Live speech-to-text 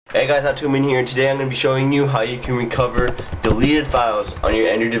Hey guys, HowToMen here, and today I'm going to be showing you how you can recover deleted files on your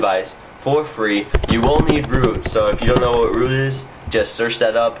Android device for free. You will need root, so if you don't know what root is, just search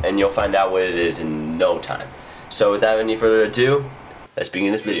that up and you'll find out what it is in no time. So without any further ado, let's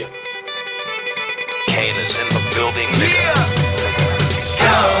begin this video. Kane is in the building.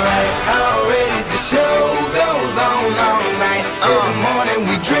 Already the show goes on all night till the morning.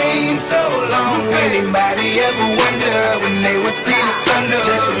 We dream so long. Anybody ever wonder when they would see the sun?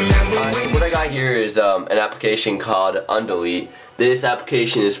 Just remember What I got here is an application called Undeleted. This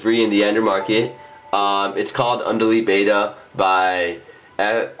application is free in the Android market. It's called Undeleted Beta by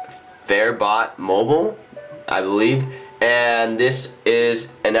Fairbot Mobile, I believe. And this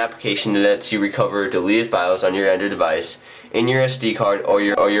is an application that lets you recover deleted files on your Android device in your SD card or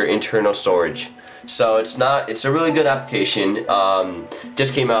your internal storage. So it's a really good application.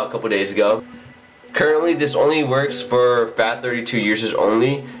 Just came out a couple days ago. Currently this only works for FAT32 users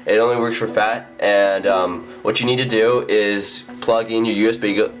only. It only works for FAT, and what you need to do is plug in your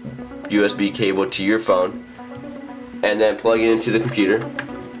USB cable to your phone and then plug it into the computer.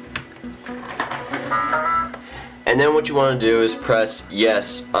 And then what you want to do is press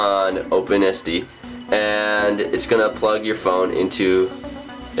yes on OpenSD, and it's gonna plug your phone into,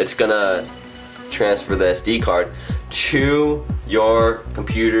 it's gonna transfer the SD card to your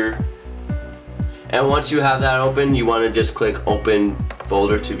computer. And once you have that open, you want to just click open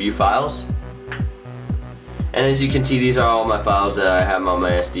folder to view files. And as you can see, these are all my files that I have on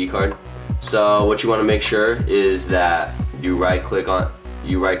my SD card. So what you want to make sure is that you right click on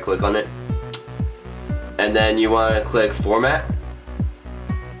it, and then you want to click format,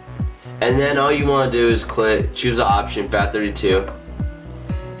 and then all you want to do is choose the option FAT32,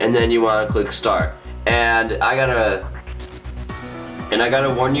 and then you want to click start. And I gotta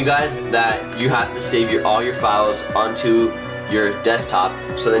warn you guys that you have to save all your files onto your desktop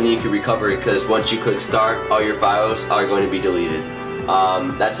so then you can recover it, because once you click start, all your files are going to be deleted.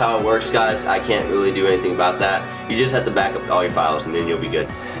 That's how it works, guys. I can't really do anything about that. You just have to back up all your files and then you'll be good.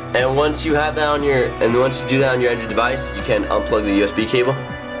 And once you have that on once you do that on your Android device, you can unplug the USB cable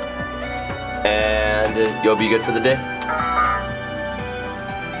and you'll be good for the day.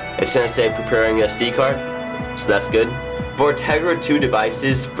 It's gonna say preparing SD card, so that's good. For Tegra 2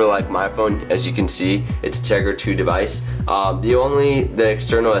 devices, for like my phone, as you can see, it's a Tegra 2 device. The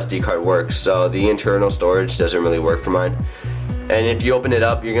external SD card works, so the internal storage doesn't really work for mine. And if you open it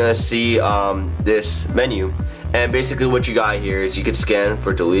up, you're gonna see this menu. And basically what you got here is you could scan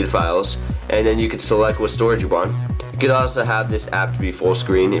for deleted files, and then you could select what storage you want. You could also have this app to be full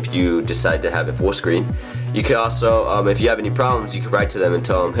screen if you decide to have it full screen. You could also, if you have any problems, you could write to them and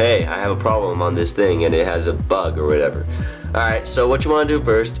tell them, hey, I have a problem on this thing and it has a bug or whatever. Alright, so what you want to do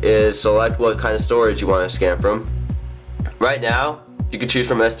first is select what kind of storage you want to scan from. Right now, you can choose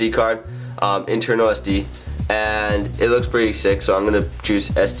from SD card, internal SD, and it looks pretty sick, so I'm going to choose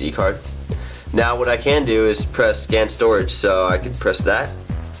SD card. Now what I can do is press scan storage, so I can press that,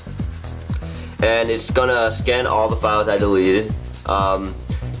 and it's gonna scan all the files I deleted.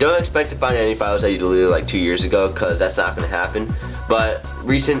 Don't expect to find any files that you deleted like 2 years ago, because that's not gonna happen. But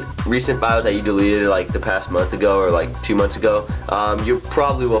recent files that you deleted like the past month ago or like 2 months ago, you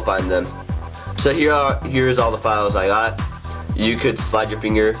probably will find them. So here's all the files I got. You could slide your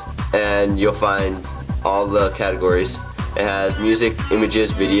finger and you'll find all the categories. It has music,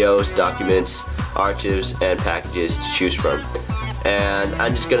 images, videos, documents, archives, and packages to choose from. And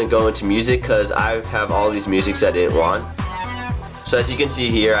I'm just gonna go into music because I have all these musics I didn't want. So as you can see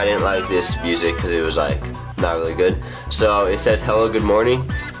here, I didn't like this music because it was like not really good. So it says hello, good morning,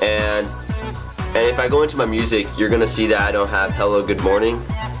 and if I go into my music, you're gonna see that I don't have hello, good morning.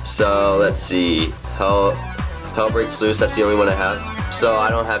 So let's see, hell breaks loose. That's the only one I have. So I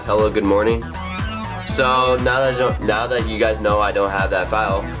don't have hello, good morning. So now that you guys know I don't have that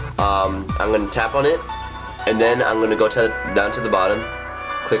file, I'm gonna tap on it, and then I'm gonna go down to the bottom,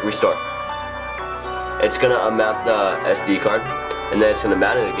 click restore. It's gonna unmount the SD card, and then it's gonna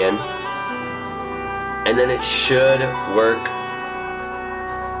mount it again, and then it should work.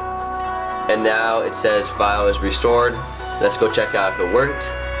 And now it says file is restored. Let's go check out if it worked.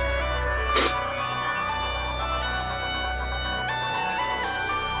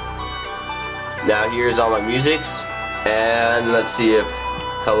 Now here's all my musics, and let's see if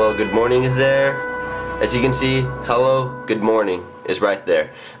hello, good morning is there. As you can see, hello, good morning is right there.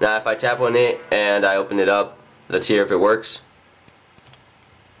 Now if I tap on it and I open it up, let's hear if it works.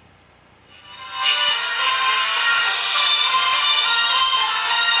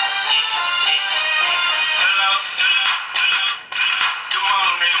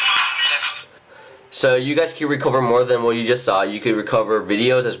 So you guys can recover more than what you just saw. You could recover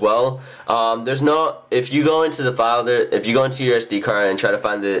videos as well. If you go into the file there, if you go into your SD card and try to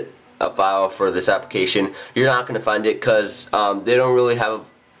find a file for this application, you're not going to find it because they don't really have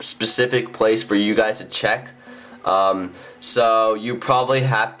a specific place for you guys to check. So you probably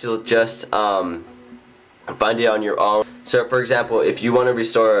have to just find it on your own. So for example, if you want to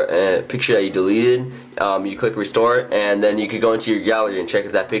restore a picture that you deleted, you click restore, and then you could go into your gallery and check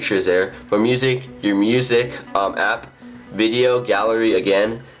if that picture is there. For music, your music app, video, gallery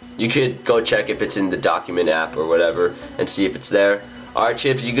again, you could go check if it's in the document app or whatever and see if it's there.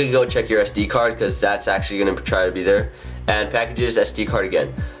 Archives, you could go check your SD card because that's actually going to try to be there. And packages, SD card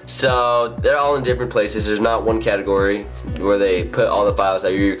again. So they're all in different places. There's not one category where they put all the files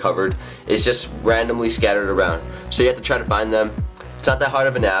that you recovered. It's just randomly scattered around. So you have to try to find them. It's not that hard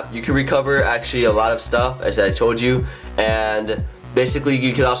of an app. You can recover actually a lot of stuff, as I told you, and basically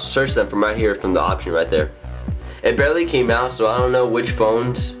you can also search them from right here, from the option right there. It barely came out, so I don't know which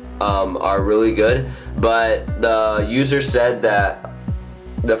phones are really good, but the user said that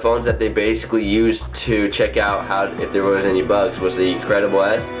the phones that they basically used to check out if there was any bugs was the Incredible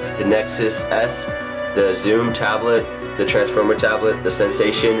S, the Nexus S, the Zoom tablet, the Transformer tablet, the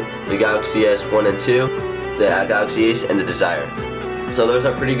Sensation, the Galaxy S1 and 2, the Galaxy Ace, and the Desire. So those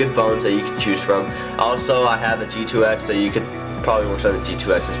are pretty good phones that you can choose from. Also, I have a G2X, so you could probably work on the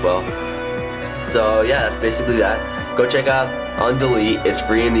G2X as well. So yeah, that's basically that. Go check out Undelete. It's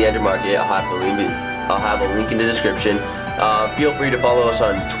free in the Android market. I'll have a link in the description. Feel free to follow us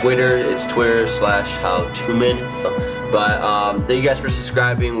on Twitter. It's Twitter/HowToMen. But thank you guys for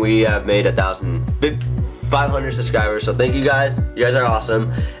subscribing. We have made 500 subscribers, so thank you guys. You guys are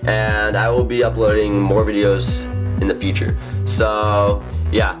awesome, and I will be uploading more videos in the future. So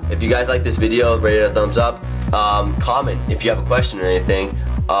yeah, if you guys like this video, rate it a thumbs up. Comment if you have a question or anything.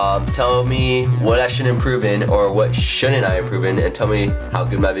 Tell me what I should improve in or what shouldn't I improve in, and tell me how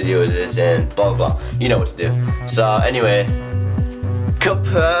good my videos is and blah blah blah. You know what to do. So anyway,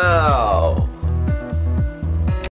 kapow!